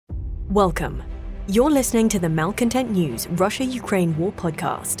Welcome. You're listening to the Malcontent News Russia-Ukraine War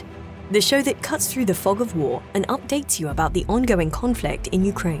podcast, the show that cuts through the fog of war and updates you about the ongoing conflict in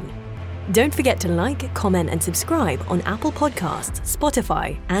Ukraine. Don't forget to like, comment, and subscribe on Apple Podcasts,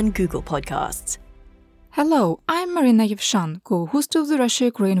 Spotify, and Google Podcasts. Hello, I'm Marina Yevshan, co-host of the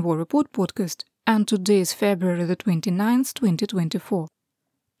Russia-Ukraine War Report podcast, and today is February the 29th, 2024.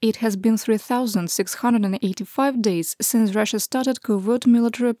 It has been 3,685 days since Russia started covert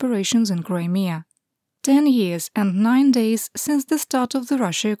military operations in Crimea, 10 years and 9 days since the start of the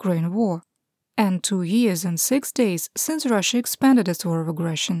Russia-Ukraine war, and 2 years and 6 days since Russia expanded its war of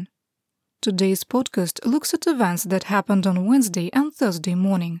aggression. Today's podcast looks at events that happened on Wednesday and Thursday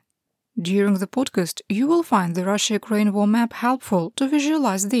morning. During the podcast, you will find the Russia-Ukraine war map helpful to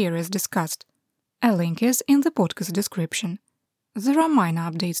visualize the areas discussed. A link is in the podcast description. There are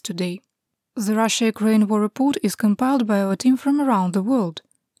minor updates today. The Russia-Ukraine War Report is compiled by our team from around the world.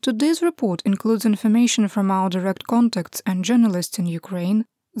 Today's report includes information from our direct contacts and journalists in Ukraine,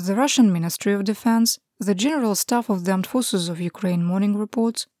 the Russian Ministry of Defense, the General Staff of the Armed Forces of Ukraine morning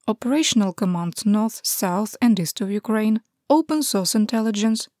reports, operational commands north, south and east of Ukraine, open source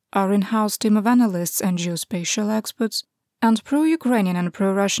intelligence, our in-house team of analysts and geospatial experts, and pro-Ukrainian and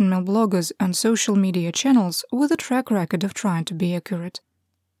pro-Russian mail bloggers and social media channels with a track record of trying to be accurate.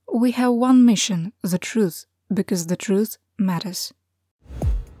 We have one mission, the truth, because the truth matters.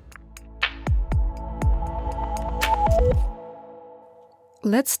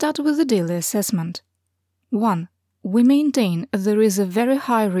 Let's start with the daily assessment. 1. We maintain there is a very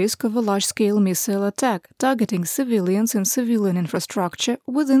high risk of a large-scale missile attack targeting civilians and civilian infrastructure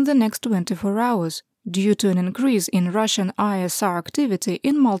within the next 24 hours, due to an increase in Russian ISR activity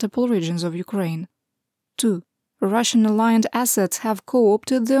in multiple regions of Ukraine. 2. Russian aligned assets have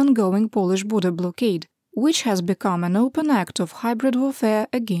co-opted the ongoing Polish border blockade, which has become an open act of hybrid warfare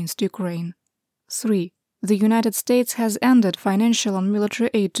against Ukraine. 3. The United States has ended financial and military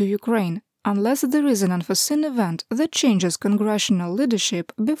aid to Ukraine, unless there is an unforeseen event that changes congressional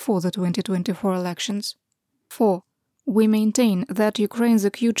leadership before the 2024 elections. 4. We maintain that Ukraine's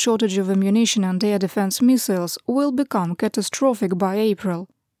acute shortage of ammunition and air defense missiles will become catastrophic by April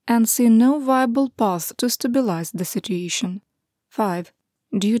and see no viable path to stabilize the situation. 5.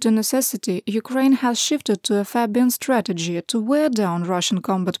 Due to necessity, Ukraine has shifted to a Fabian strategy to wear down Russian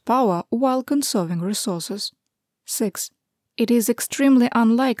combat power while conserving resources. 6. It is extremely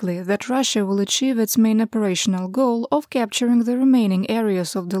unlikely that Russia will achieve its main operational goal of capturing the remaining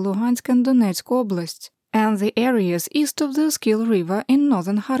areas of the Luhansk and Donetsk oblasts and the areas east of the Oskil River in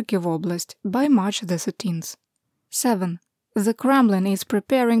northern Kharkiv Oblast by March the 13th. 7. The Kremlin is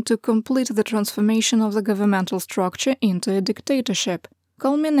preparing to complete the transformation of the governmental structure into a dictatorship,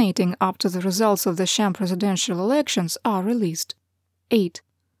 culminating after the results of the sham presidential elections are released. 8.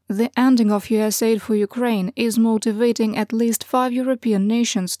 The ending of US aid for Ukraine is motivating at least 5 European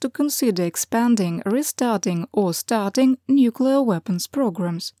nations to consider expanding, restarting or starting nuclear weapons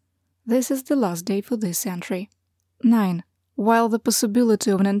programs. This is the last day for this entry. 9. While the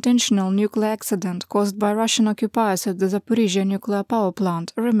possibility of an intentional nuclear accident caused by Russian occupiers at the Zaporizhzhia nuclear power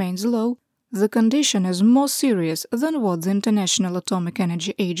plant remains low, the condition is more serious than what the International Atomic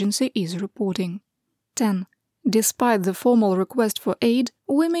Energy Agency is reporting. 10. Despite the formal request for aid,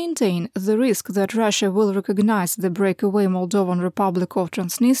 we maintain the risk that Russia will recognize the breakaway Moldovan Republic of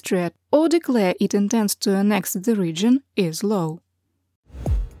Transnistria or declare it intends to annex the region is low.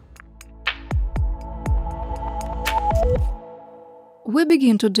 We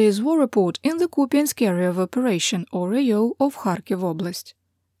begin today's war report in the Kupiansk Area of Operation, or AO, of Kharkiv Oblast.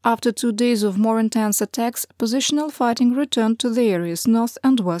 After 2 days of more intense attacks, positional fighting returned to the areas north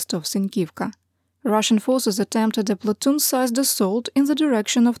and west of Sinkivka. Russian forces attempted a platoon-sized assault in the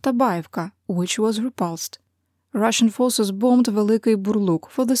direction of Tabaivka, which was repulsed. Russian forces bombed Veliky Burluk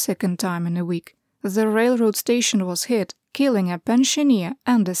for the second time in a week. The railroad station was hit, killing a pensioner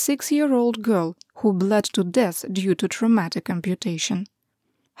and a 6-year-old girl who bled to death due to traumatic amputation.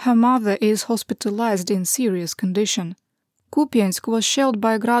 Her mother is hospitalized in serious condition. Kupiansk was shelled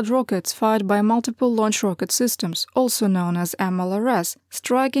by Grad rockets fired by multiple launch rocket systems, also known as MLRS,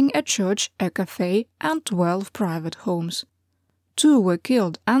 striking a church, a cafe, and 12 private homes. 2 were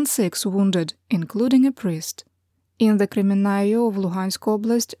killed and 6 wounded, including a priest. In the Kremenaya of Luhansk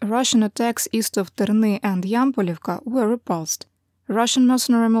Oblast, Russian attacks east of Terny and Yampolivka were repulsed. Russian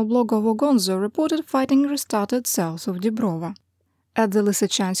mercenary blogger Vogonzo reported fighting restarted south of Dibrova. At the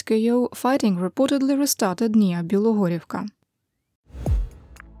Lysychansk AO, fighting reportedly restarted near Bilogorivka.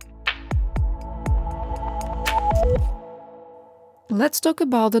 Let's talk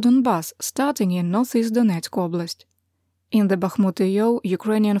about the Donbas, starting in northeast Donetsk Oblast. In the Bakhmut AO,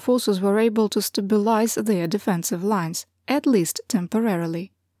 Ukrainian forces were able to stabilize their defensive lines, at least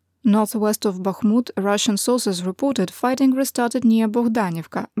temporarily. Northwest of Bakhmut, Russian sources reported fighting restarted near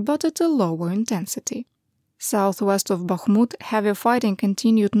Bogdanivka, but at a lower intensity. Southwest of Bakhmut, heavy fighting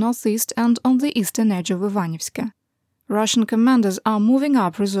continued northeast and on the eastern edge of Ivanivska. Russian commanders are moving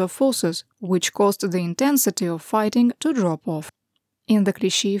up reserve forces, which caused the intensity of fighting to drop off. In the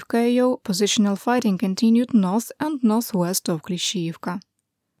Klishchiivka AO, positional fighting continued north and northwest of Klishchiivka.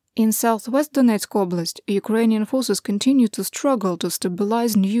 In southwest Donetsk Oblast, Ukrainian forces continue to struggle to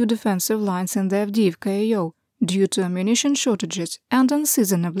stabilize new defensive lines in the Avdiivka AO due to ammunition shortages and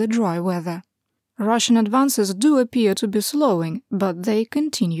unseasonably dry weather. Russian advances do appear to be slowing, but they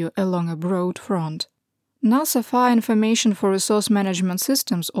continue along a broad front. NASA Fire Information for Resource Management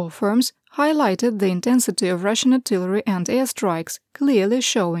Systems, or FIRMS, highlighted the intensity of Russian artillery and airstrikes, clearly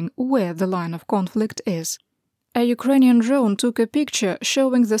showing where the line of conflict is. A Ukrainian drone took a picture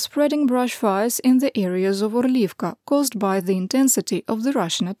showing the spreading brush fires in the areas of Orlivka caused by the intensity of the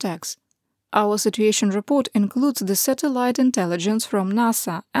Russian attacks. Our situation report includes the satellite intelligence from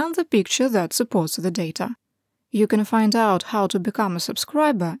NASA and the picture that supports the data. You can find out how to become a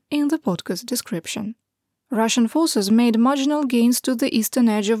subscriber in the podcast description. Russian forces made marginal gains to the eastern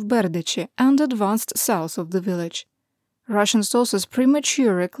edge of Berdichi and advanced south of the village. Russian sources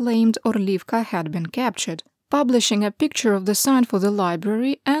prematurely claimed Orlivka had been captured, publishing a picture of the site for the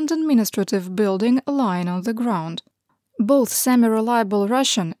library and administrative building lying on the ground. Both semi-reliable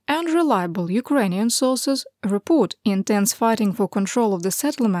Russian and reliable Ukrainian sources report intense fighting for control of the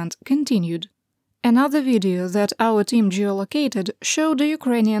settlement continued. Another video that our team geolocated showed a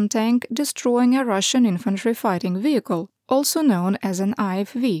Ukrainian tank destroying a Russian infantry fighting vehicle, also known as an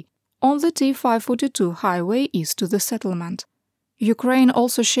IFV, on the T-542 highway east to the settlement. Ukraine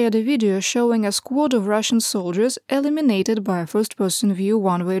also shared a video showing a squad of Russian soldiers eliminated by a first-person view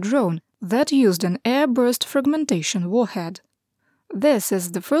one-way drone that used an air-burst fragmentation warhead. This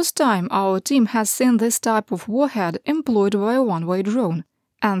is the first time our team has seen this type of warhead employed by a one-way drone,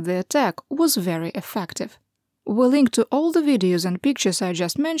 and the attack was very effective. We'll link to all the videos and pictures I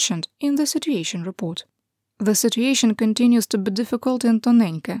just mentioned in the situation report. The situation continues to be difficult in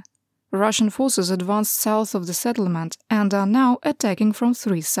Tonenke. Russian forces advanced south of the settlement and are now attacking from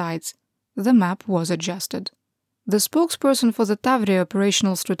 3 sides. The map was adjusted. The spokesperson for the Tavria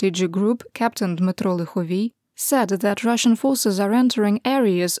Operational Strategic Group, Captain Dmytro Lychovy, said that Russian forces are entering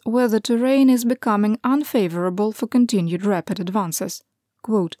areas where the terrain is becoming unfavorable for continued rapid advances.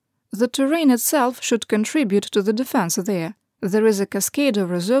 Quote, "The terrain itself should contribute to the defense there. There is a cascade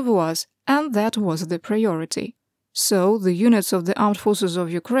of reservoirs, and that was the priority. So, the units of the armed forces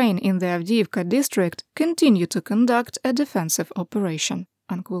of Ukraine in the Avdiivka district continue to conduct a defensive operation."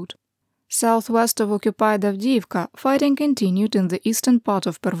 Unquote. Southwest of occupied Avdiivka, fighting continued in the eastern part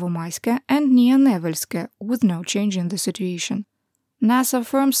of Pervomaiske and near Nevelske, with no change in the situation. NASA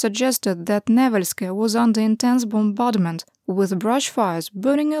firms suggested that Nevelske was under intense bombardment, with brush fires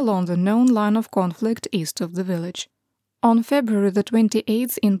burning along the known line of conflict east of the village. On February the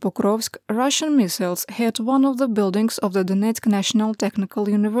 28th in Pokrovsk, Russian missiles hit one of the buildings of the Donetsk National Technical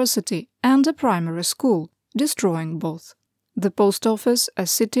University and a primary school, destroying both. The post office, a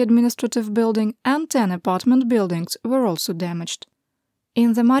city administrative building, and 10 apartment buildings were also damaged.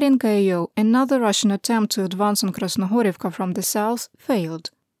 In the Marinka AO, another Russian attempt to advance on Krasnohorivka from the south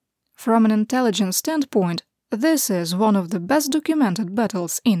failed. From an intelligence standpoint, this is one of the best documented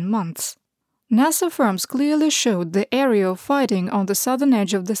battles in months. NASA firms clearly showed the area of fighting on the southern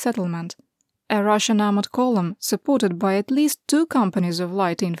edge of the settlement. A Russian armored column, supported by at least 2 companies of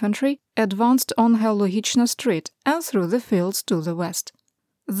light infantry, advanced on Hellogichna Street and through the fields to the west.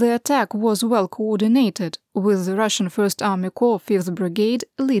 The attack was well coordinated, with the Russian 1st Army Corps 5th Brigade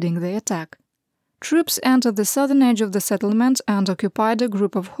leading the attack. Troops entered the southern edge of the settlement and occupied a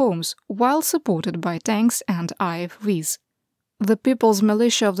group of homes, while supported by tanks and IFVs. The People's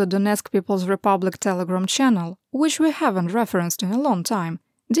Militia of the Donetsk People's Republic Telegram channel, which we haven't referenced in a long time,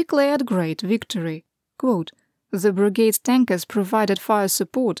 declared great victory. Quote, "The brigade's tankers provided fire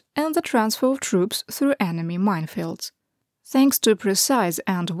support and the transfer of troops through enemy minefields. Thanks to precise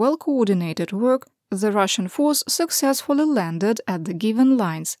and well-coordinated work, the Russian force successfully landed at the given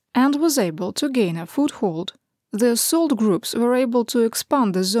lines and was able to gain a foothold. The assault groups were able to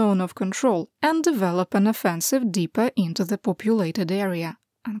expand the zone of control and develop an offensive deeper into the populated area."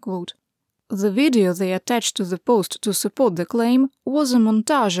 Unquote. The video they attached to the post to support the claim was a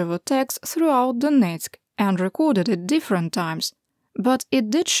montage of attacks throughout Donetsk and recorded at different times, but it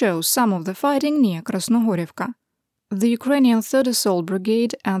did show some of the fighting near Krasnohorivka. The Ukrainian 3rd Assault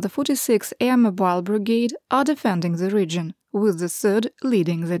Brigade and the 46th Air Mobile Brigade are defending the region, with the 3rd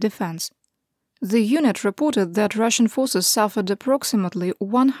leading the defense. The unit reported that Russian forces suffered approximately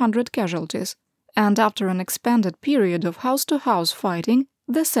 100 casualties, and after an expanded period of house-to-house fighting,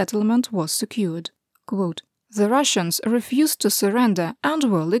 the settlement was secured. Quote, "The Russians refused to surrender and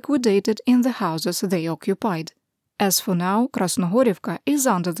were liquidated in the houses they occupied. As for now, Krasnohorivka is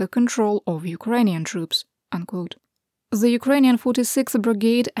under the control of Ukrainian troops." Unquote. The Ukrainian 46th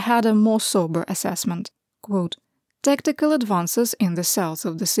Brigade had a more sober assessment. Quote, "Tactical advances in the south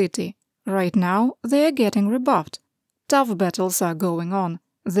of the city. Right now, they are getting rebuffed. Tough battles are going on.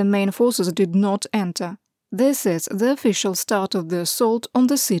 The main forces did not enter. This is the official start of the assault on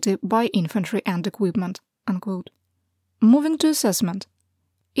the city by infantry and equipment." Unquote. Moving to assessment.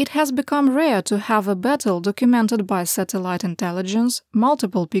 It has become rare to have a battle documented by satellite intelligence,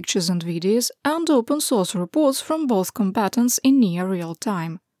 multiple pictures and videos, and open-source reports from both combatants in near real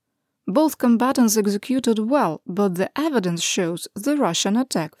time. Both combatants executed well, but the evidence shows the Russian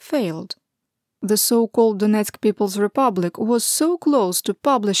attack failed. The so-called Donetsk People's Republic was so close to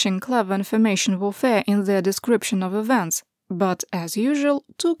publishing clever information warfare in their description of events, but, as usual,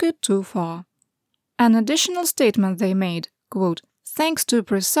 took it too far. An additional statement they made, quote, "Thanks to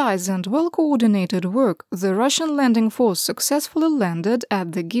precise and well-coordinated work, the Russian landing force successfully landed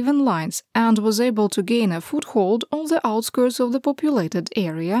at the given lines and was able to gain a foothold on the outskirts of the populated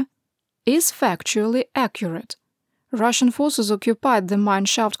area," is factually accurate. Russian forces occupied the mine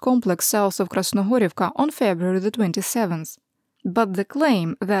shaft complex south of Krasnohorivka on February the 27th. But the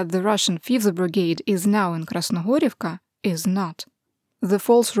claim that the Russian 5th Brigade is now in Krasnohorivka is not. The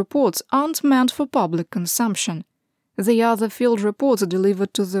false reports aren't meant for public consumption. They are the field reports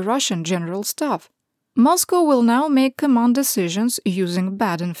delivered to the Russian General Staff. Moscow will now make command decisions using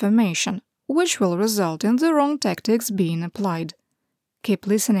bad information, which will result in the wrong tactics being applied. Keep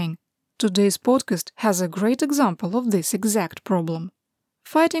listening. Today's podcast has a great example of this exact problem.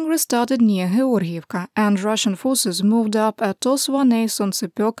 Fighting restarted near Georgievka, and Russian forces moved up at TOS-1A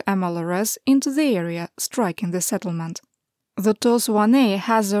Solntsepek MLRS into the area, striking the settlement. The TOS-1A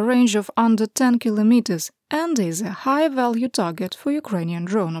has a range of under 10 kilometers and is a high-value target for Ukrainian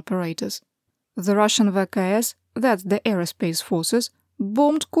drone operators. The Russian VKS, that's the aerospace forces,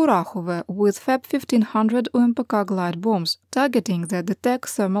 bombed Kurakhove with Fab 1500 UMPK glide bombs, targeting the DTEK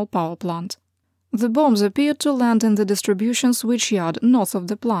thermal power plant. The bombs appeared to land in the distribution switchyard north of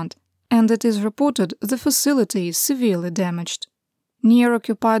the plant, and it is reported the facility is severely damaged. Near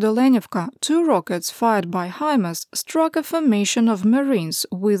occupied Olenivka, 2 rockets fired by HIMARS struck a formation of Marines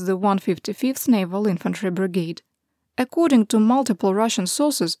with the 155th Naval Infantry Brigade. According to multiple Russian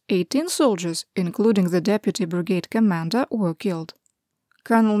sources, 18 soldiers, including the deputy brigade commander, were killed.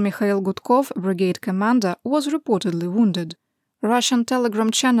 Colonel Mikhail Gudkov, brigade commander, was reportedly wounded. Russian Telegram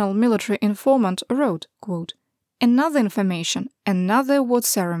channel Military Informant wrote, quote, "Another information, another award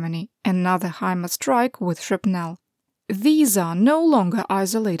ceremony, another HIMARS strike with shrapnel. These are no longer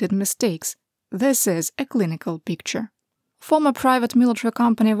isolated mistakes. This is a clinical picture." Former private military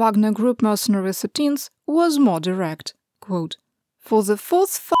company Wagner Group Mercenary 13th was more direct, quote, "For the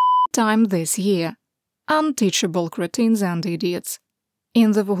 4th time this year. Unteachable cretins and idiots."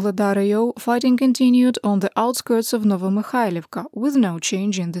 In the Vuhledar AO, fighting continued on the outskirts of Novomikhailivka with no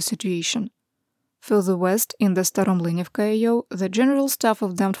change in the situation. Further west, in the Staromlynivka AO, the General Staff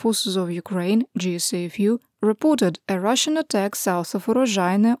of the Armed Forces of Ukraine, GSAFU, reported a Russian attack south of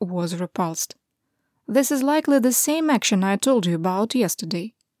Urozhaine was repulsed. This is likely the same action I told you about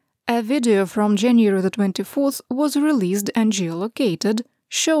yesterday. A video from January the 24th was released and geolocated,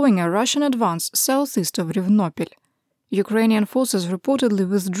 showing a Russian advance southeast of Rivnopil. Ukrainian forces reportedly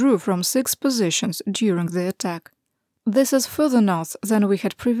withdrew from 6 positions during the attack. This is further north than we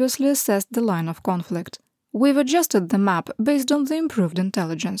had previously assessed the line of conflict. We've adjusted the map based on the improved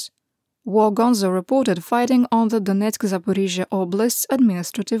intelligence. War Gonzo reported fighting on the Donetsk-Zaporizhzhia Oblast's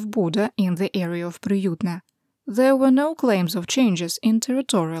administrative border in the area of Priyutne. There were no claims of changes in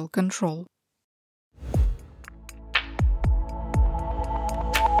territorial control.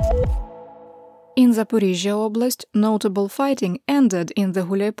 In Zaporizhzhia Oblast, notable fighting ended in the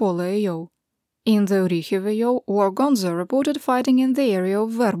Gulyapolo AO. In the Orikhiv AO, War Gonzo reported fighting in the area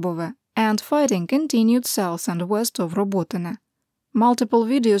of Verbove, and fighting continued south and west of Robotine. Multiple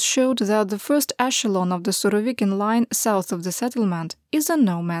videos showed that the first echelon of the Surovikin line south of the settlement is a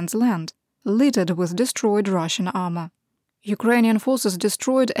no-man's land, littered with destroyed Russian armor. Ukrainian forces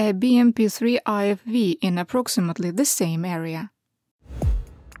destroyed a BMP-3 IFV in approximately the same area. .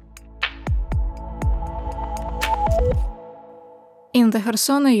 In the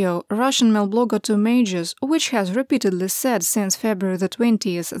Kherson.io, Russian mail blogger 2 Majors, which has repeatedly said since February the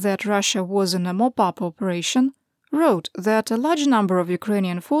 20th that Russia was in a mop-up operation, wrote that a large number of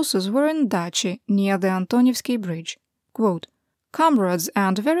Ukrainian forces were in Dachi near the Antonivsky Bridge. Quote, "Comrades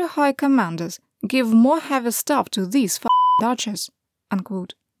and very high commanders, give more heavy stuff to these dachas."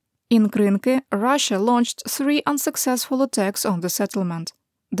 Unquote. In Krynky, Russia launched 3 unsuccessful attacks on the settlement.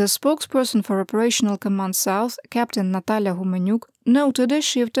 The spokesperson for Operational Command South, Captain Natalia Humenyuk, noted a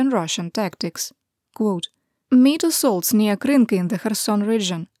shift in Russian tactics. Quote, "Meat assaults near Krynky in the Kherson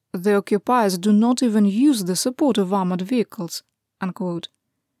region. The occupiers do not even use the support of armored vehicles." Unquote.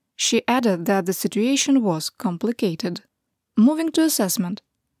 She added that the situation was complicated. Moving to assessment.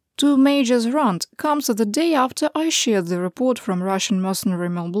 2 Majors' rant comes the day after I shared the report from Russian mercenary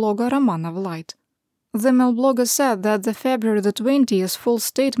mail blogger Romanov Light. The mail blogger said that the February the 20th false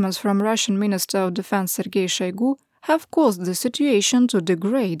statements from Russian Minister of Defense Sergei Shoigu have caused the situation to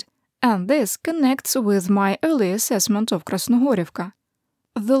degrade, and this connects with my early assessment of Krasnogorivka.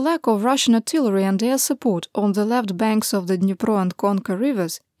 The lack of Russian artillery and air support on the left banks of the Dnipro and Konka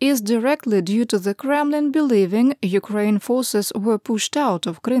rivers is directly due to the Kremlin believing Ukraine forces were pushed out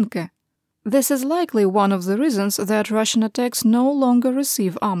of Krynky. This is likely one of the reasons that Russian attacks no longer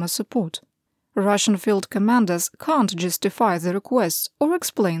receive armor support. Russian field commanders can't justify the requests or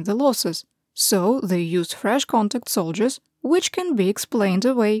explain the losses, so they used fresh contact soldiers, which can be explained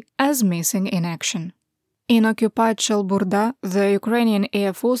away as missing in action. In occupied Shelburda, the Ukrainian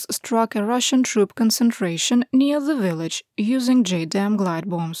Air Force struck a Russian troop concentration near the village using JDAM glide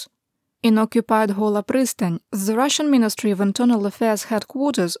bombs. In occupied Hola Pristan, the Russian Ministry of Internal Affairs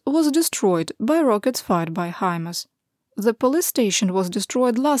headquarters was destroyed by rockets fired by HIMARS. The police station was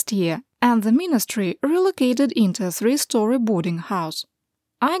destroyed last year, and the ministry relocated into a 3-story boarding house.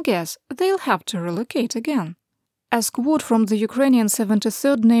 I guess they'll have to relocate again. A squad from the Ukrainian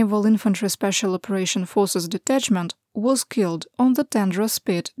 73rd Naval Infantry Special Operation Forces Detachment was killed on the Tendra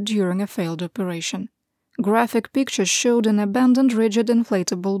Spit during a failed operation. Graphic pictures showed an abandoned rigid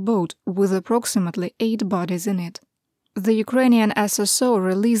inflatable boat with approximately 8 bodies in it. The Ukrainian SSO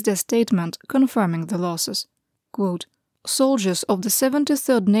released a statement confirming the losses. Quote, "Soldiers of the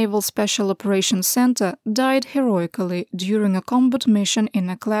 73rd Naval Special Operations Center died heroically during a combat mission in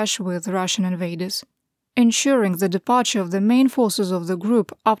a clash with Russian invaders. Ensuring the departure of the main forces of the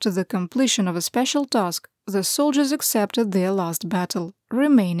group after the completion of a special task, the soldiers accepted their last battle,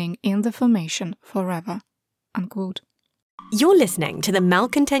 remaining in the formation forever." Unquote. You're listening to the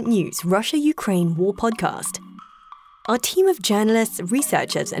Malcontent News Russia-Ukraine War Podcast. Our team of journalists,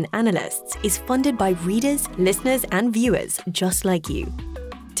 researchers, and analysts is funded by readers, listeners, and viewers just like you.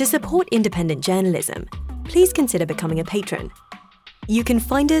 To support independent journalism, please consider becoming a patron. You can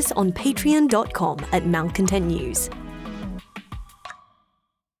find us on patreon.com/Malcontent News.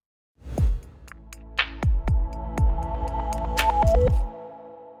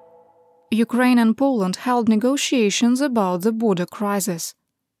 Ukraine and Poland held negotiations about the border crisis.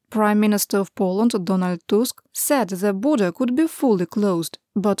 Prime Minister of Poland Donald Tusk said the border could be fully closed,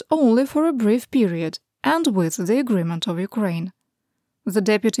 but only for a brief period, and with the agreement of Ukraine. The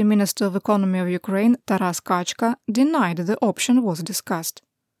Deputy Minister of Economy of Ukraine, Taras Kachka, denied the option was discussed.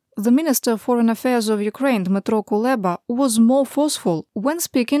 The Minister of Foreign Affairs of Ukraine, Dmytro Kuleba, was more forceful when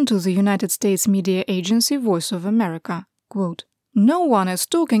speaking to the United States media agency Voice of America. Quote, "No one is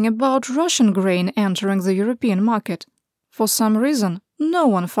talking about Russian grain entering the European market. For some reason, no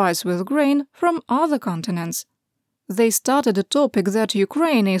one fights with grain from other continents. They started a topic that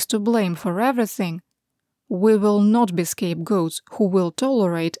Ukraine is to blame for everything. We will not be scapegoats who will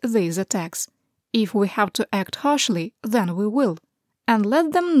tolerate these attacks. If we have to act harshly, then we will. And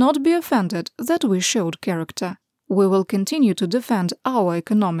let them not be offended that we showed character. We will continue to defend our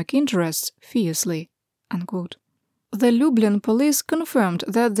economic interests fiercely." Unquote. The Lublin police confirmed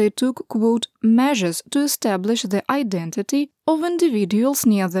that they took, quote, "measures to establish the identity of individuals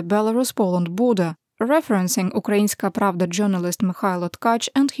near the Belarus-Poland border," referencing Ukrainska Pravda journalist Mikhailo Tkach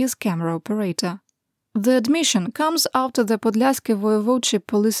and his camera operator. The admission comes after the Podlaski Voivodeship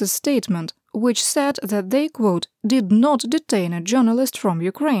Police's statement, which said that they, quote, "did not detain a journalist from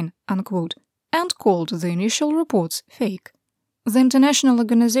Ukraine," unquote, and called the initial reports fake. The international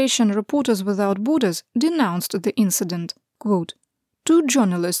organization Reporters Without Borders denounced the incident. Quote, "2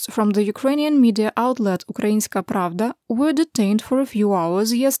 journalists from the Ukrainian media outlet Ukrainska Pravda were detained for a few hours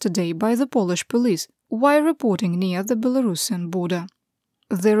yesterday by the Polish police while reporting near the Belarusian border.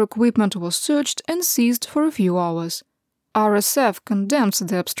 Their equipment was searched and seized for a few hours. RSF condemns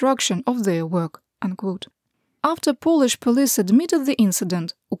the obstruction of their work." Unquote. After Polish police admitted the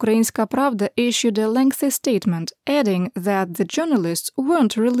incident, Ukrainska Pravda issued a lengthy statement, adding that the journalists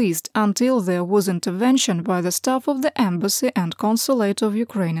weren't released until there was intervention by the staff of the embassy and consulate of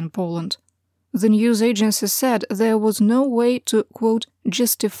Ukraine in Poland. The news agency said there was no way to, quote,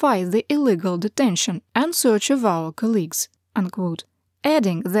 justify the illegal detention and search of our colleagues, unquote,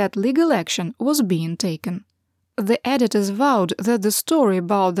 adding that legal action was being taken. The editors vowed that the story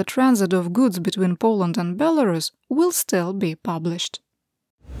about the transit of goods between Poland and Belarus will still be published.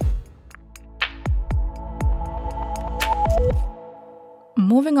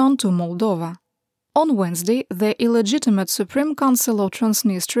 Moving on to Moldova. On Wednesday, the illegitimate Supreme Council of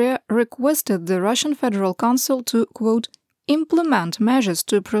Transnistria requested the Russian Federal Council to, quote, implement measures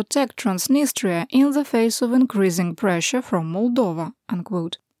to protect Transnistria in the face of increasing pressure from Moldova,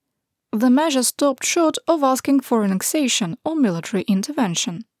 unquote. The measure stopped short of asking for annexation or military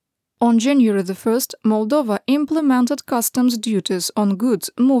intervention. On January 1st, Moldova implemented customs duties on goods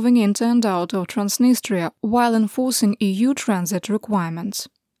moving into and out of Transnistria while enforcing EU transit requirements.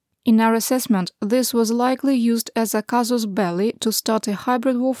 In our assessment, this was likely used as a casus belli to start a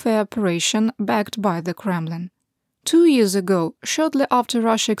hybrid warfare operation backed by the Kremlin. 2 years ago, shortly after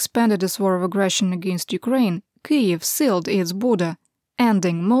Russia expanded its war of aggression against Ukraine, Kyiv sealed its border,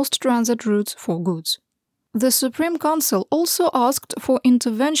 ending most transit routes for goods. The Supreme Council also asked for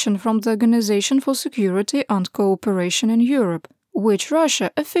intervention from the Organization for Security and Cooperation in Europe, which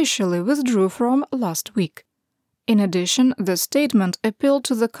Russia officially withdrew from last week. In addition, the statement appealed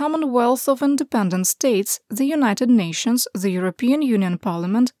to the Commonwealth of Independent States, the United Nations, the European Union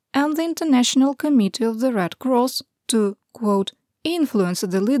Parliament, and the International Committee of the Red Cross to, quote, influence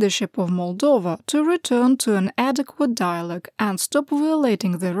the leadership of Moldova to return to an adequate dialogue and stop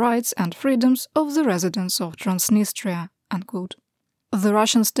violating the rights and freedoms of the residents of Transnistria, unquote. The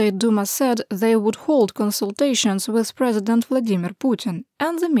Russian State Duma said they would hold consultations with President Vladimir Putin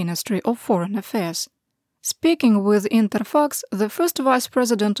and the Ministry of Foreign Affairs. Speaking with Interfax, the first vice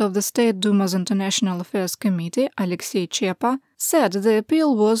president of the State Duma's International Affairs Committee, Alexei Chepa, said the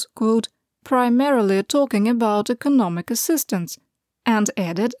appeal was, quote, primarily talking about economic assistance, and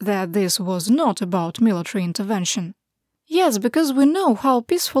added that this was not about military intervention. Yes, because we know how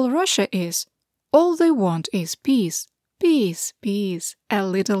peaceful Russia is. All they want is peace. Peace, peace. A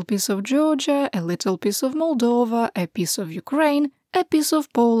little piece of Georgia, a little piece of Moldova, a piece of Ukraine, a piece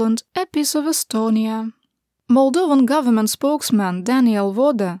of Poland, a piece of Estonia. Moldovan government spokesman Daniel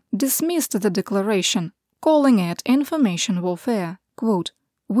Voda dismissed the declaration, calling it information warfare. Quote,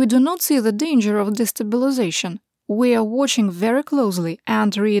 we do not see the danger of destabilization. We are watching very closely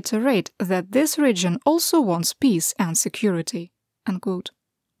and reiterate that this region also wants peace and security, unquote.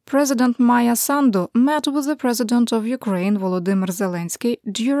 President Maya Sandu met with the President of Ukraine Volodymyr Zelensky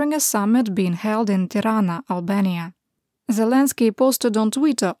during a summit being held in Tirana, Albania. Zelensky posted on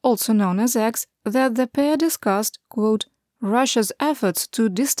Twitter, also known as X, that the pair discussed, quote, Russia's efforts to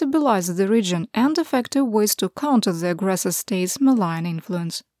destabilize the region and effective ways to counter the aggressor state's malign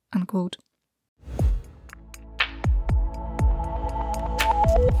influence, unquote.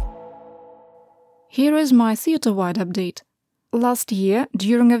 Here is my theater-wide update. Last year,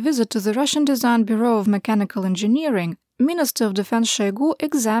 during a visit to the Russian Design Bureau of Mechanical Engineering, Minister of Defense Shoigu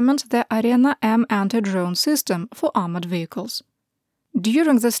examined the Arena M anti-drone system for armored vehicles.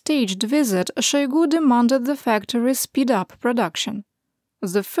 During the staged visit, Shoigu demanded the factory speed up production.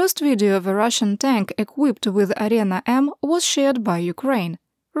 The first video of a Russian tank equipped with Arena M was shared by Ukraine,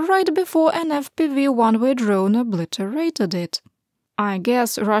 right before an FPV one-way drone obliterated it. I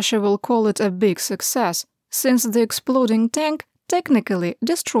guess Russia will call it a big success, since the exploding tank technically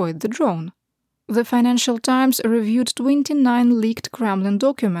destroyed the drone. The Financial Times reviewed 29 leaked Kremlin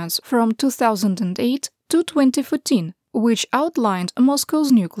documents from 2008 to 2014, which outlined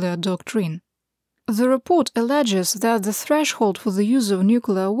Moscow's nuclear doctrine. The report alleges that the threshold for the use of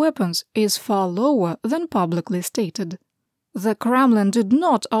nuclear weapons is far lower than publicly stated. The Kremlin did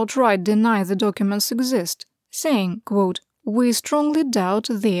not outright deny the documents exist, saying, quote, we strongly doubt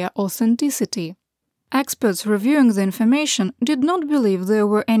their authenticity. Experts reviewing the information did not believe there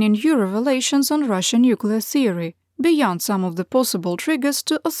were any new revelations on Russian nuclear theory, beyond some of the possible triggers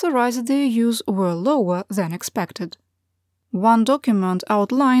to authorize their use were lower than expected. One document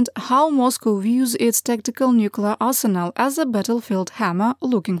outlined how Moscow views its tactical nuclear arsenal as a battlefield hammer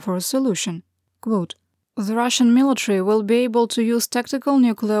looking for a solution. Quote, the Russian military will be able to use tactical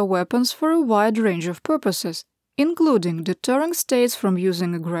nuclear weapons for a wide range of purposes, including deterring states from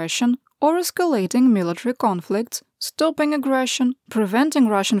using aggression or escalating military conflicts, stopping aggression, preventing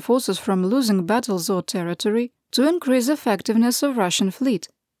Russian forces from losing battles or territory, to increase effectiveness of Russian fleet.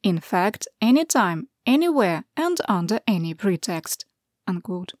 In fact, anytime, anywhere and under any pretext."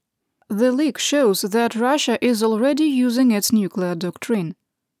 Unquote. The leak shows that Russia is already using its nuclear doctrine.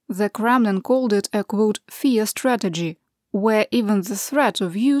 The Kremlin called it a, quote, fear strategy, where even the threat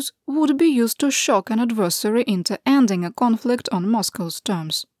of use would be used to shock an adversary into ending a conflict on Moscow's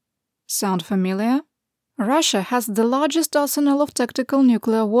terms. Sound familiar? Russia has the largest arsenal of tactical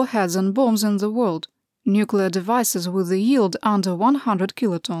nuclear warheads and bombs in the world, nuclear devices with a yield under 100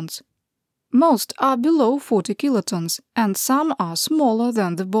 kilotons. Most are below 40 kilotons, and some are smaller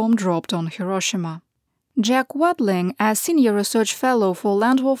than the bomb dropped on Hiroshima. Jack Watling, a senior research fellow for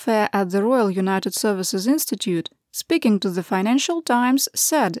land warfare at the Royal United Services Institute, speaking to the Financial Times,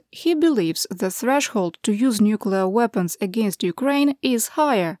 said he believes the threshold to use nuclear weapons against Ukraine is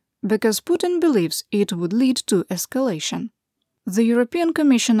higher because Putin believes it would lead to escalation. The European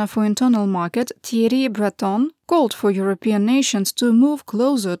Commissioner for Internal Market, Thierry Breton, called for European nations to move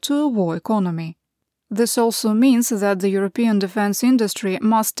closer to a war economy. This also means that the European defense industry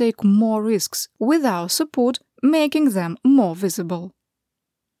must take more risks, with our support making them more visible.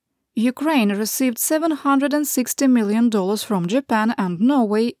 Ukraine received $760 million from Japan and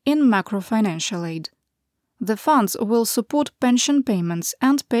Norway in macro-financial aid. The funds will support pension payments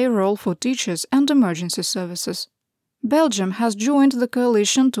and payroll for teachers and emergency services. Belgium has joined the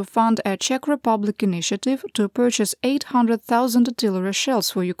coalition to fund a Czech Republic initiative to purchase 800,000 artillery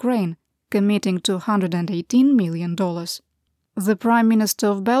shells for Ukraine, committing to $118 million. The Prime Minister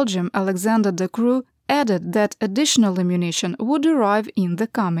of Belgium, Alexander De Croo, added that additional ammunition would arrive in the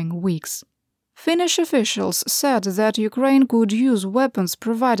coming weeks. Finnish officials said that Ukraine could use weapons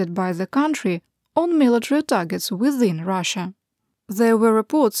provided by the country on military targets within Russia. There were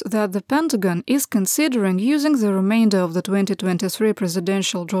reports that the Pentagon is considering using the remainder of the 2023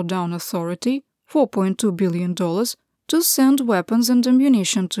 Presidential Drawdown Authority, $4.2 billion, to send weapons and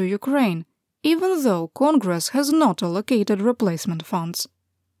ammunition to Ukraine, even though Congress has not allocated replacement funds.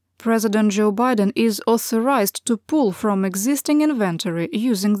 President Joe Biden is authorized to pull from existing inventory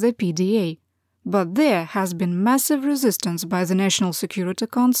using the PDA, but there has been massive resistance by the National Security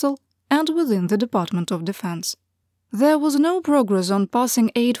Council and within the Department of Defense. There was no progress on passing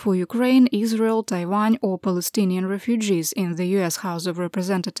aid for Ukraine, Israel, Taiwan, or Palestinian refugees in the US House of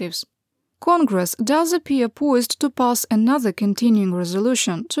Representatives. Congress does appear poised to pass another continuing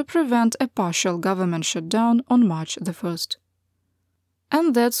resolution to prevent a partial government shutdown on March the 1st.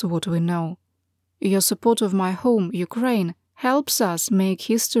 And that's what we know. Your support of my home, Ukraine, helps us make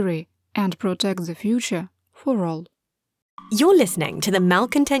history and protect the future for all. You're listening to the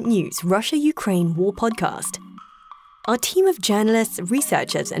Malcontent News Russia-Ukraine War Podcast. Our team of journalists,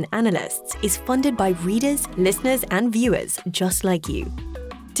 researchers, and analysts is funded by readers, listeners, and viewers just like you.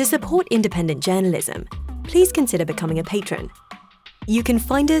 To support independent journalism, please consider becoming a patron. You can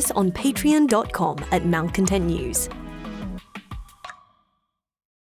find us on patreon.com@malcontentnews.